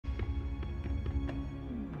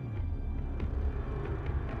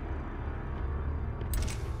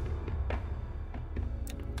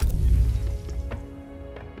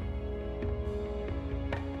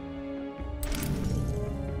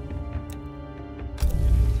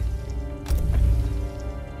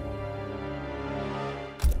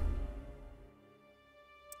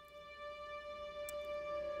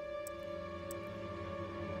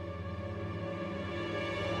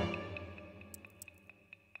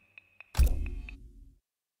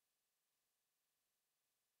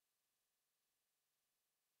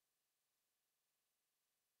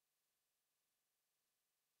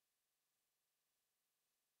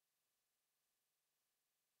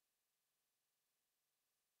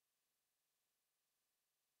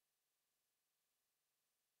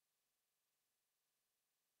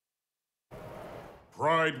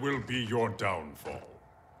Pride will be your downfall.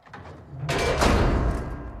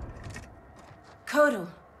 Kodo.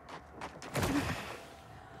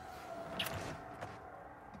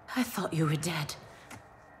 I thought you were dead.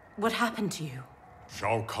 What happened to you?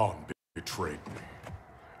 Shao Kahn betrayed me,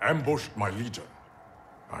 ambushed my legion.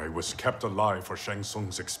 I was kept alive for Shang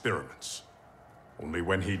Tsung's experiments. Only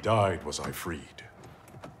when he died was I freed.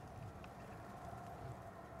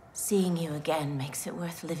 Seeing you again makes it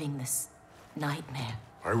worth living this nightmare.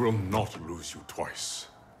 I will not lose you twice.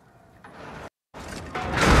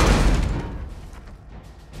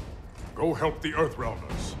 Go help the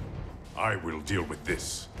Earthrealmers. I will deal with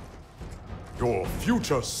this. Your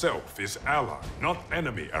future self is ally, not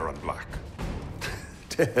enemy, Aaron Black.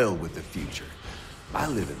 To hell with the future. I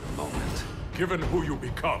live in the moment. Given who you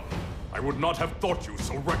become, I would not have thought you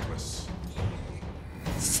so reckless.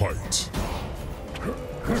 Fight.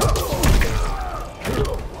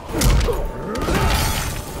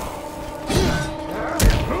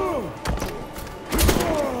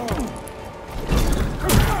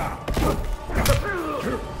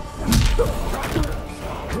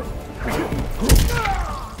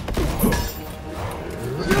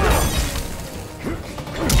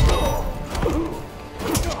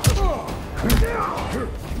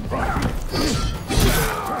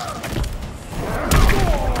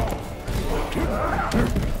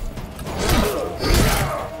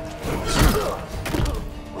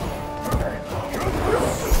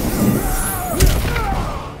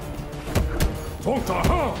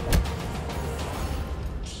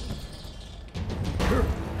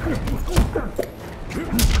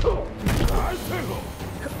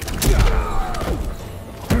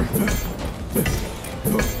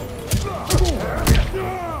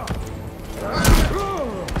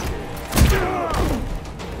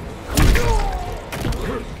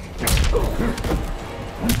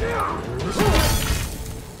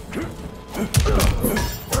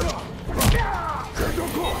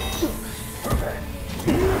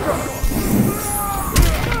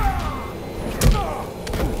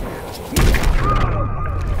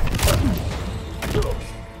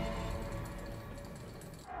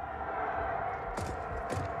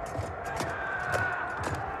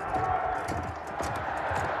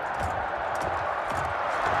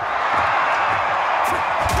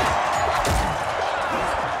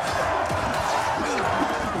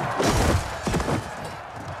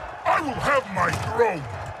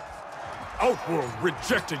 Outworld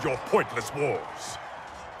rejected your pointless wars.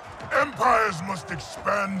 Empires must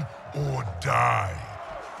expand or die.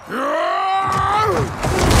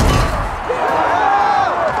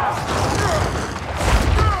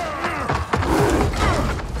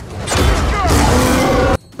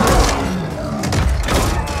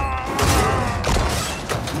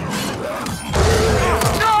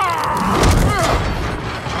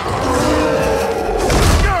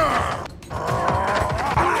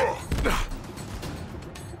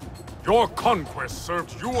 Your conquest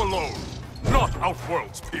served you alone, not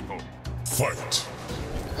Outworld's people. Fight!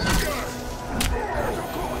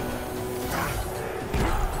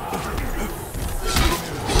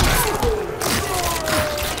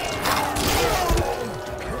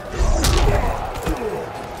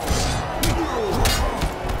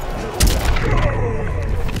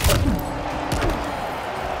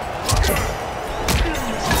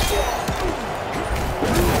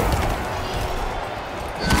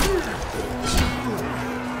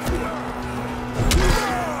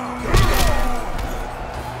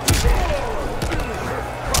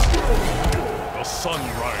 The sun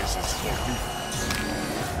rises for you.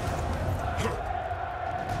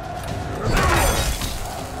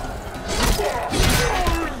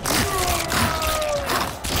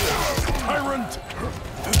 Tyrant!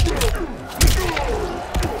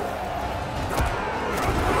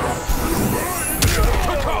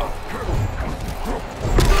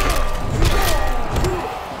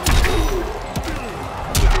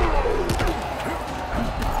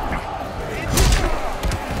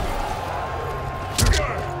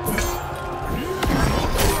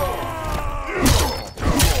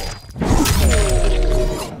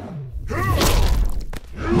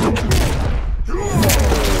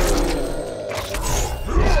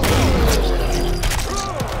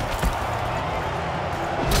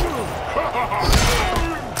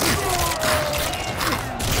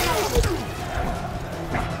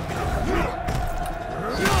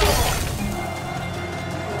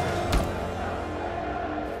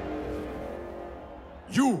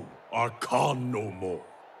 You are Khan no more.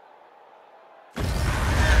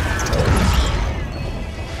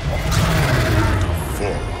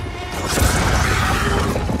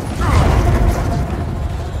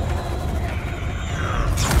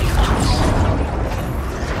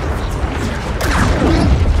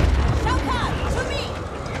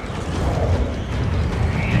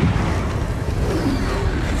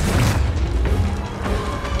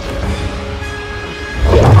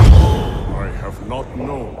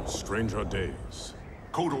 Stranger days.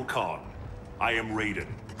 Kotal Khan, I am Raiden,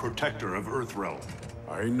 protector of Earthrealm.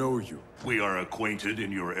 I know you. We are acquainted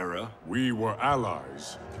in your era. We were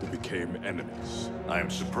allies who became enemies. I am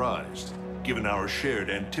surprised, given our shared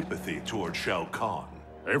antipathy toward Shao Kahn.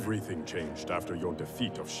 Everything changed after your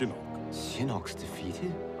defeat of Shinnok. Shinnok's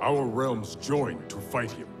defeated? Our realms joined to fight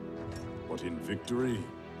him. But in victory,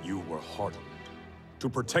 you were hardened. To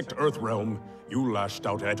protect Earthrealm, you lashed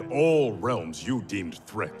out at all realms you deemed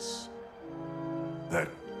threats. That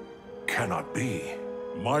cannot be.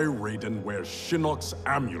 My Raiden wears Shinnok's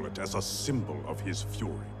amulet as a symbol of his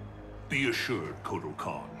fury. Be assured, Kotal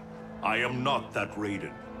Khan, I am not that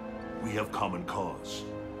Raiden. We have common cause,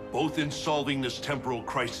 both in solving this temporal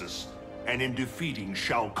crisis and in defeating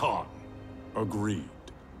Shao Kahn. Agreed.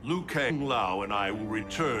 Liu Kang Lao and I will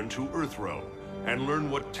return to Earthrealm and learn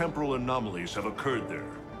what temporal anomalies have occurred there.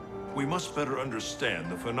 We must better understand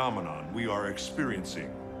the phenomenon we are experiencing.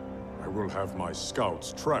 I will have my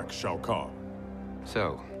scouts track Shao Kahn.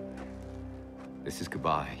 So, this is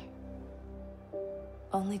goodbye.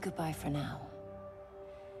 Only goodbye for now.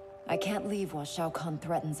 I can't leave while Shao Kahn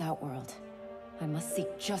threatens Outworld. I must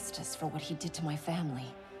seek justice for what he did to my family,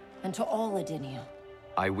 and to all Edinia.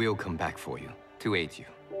 I will come back for you, to aid you,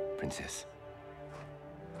 Princess.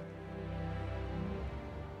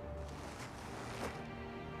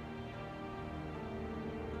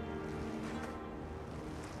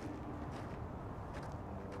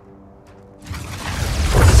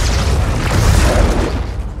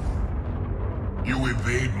 You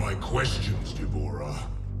evade my questions, Deborah.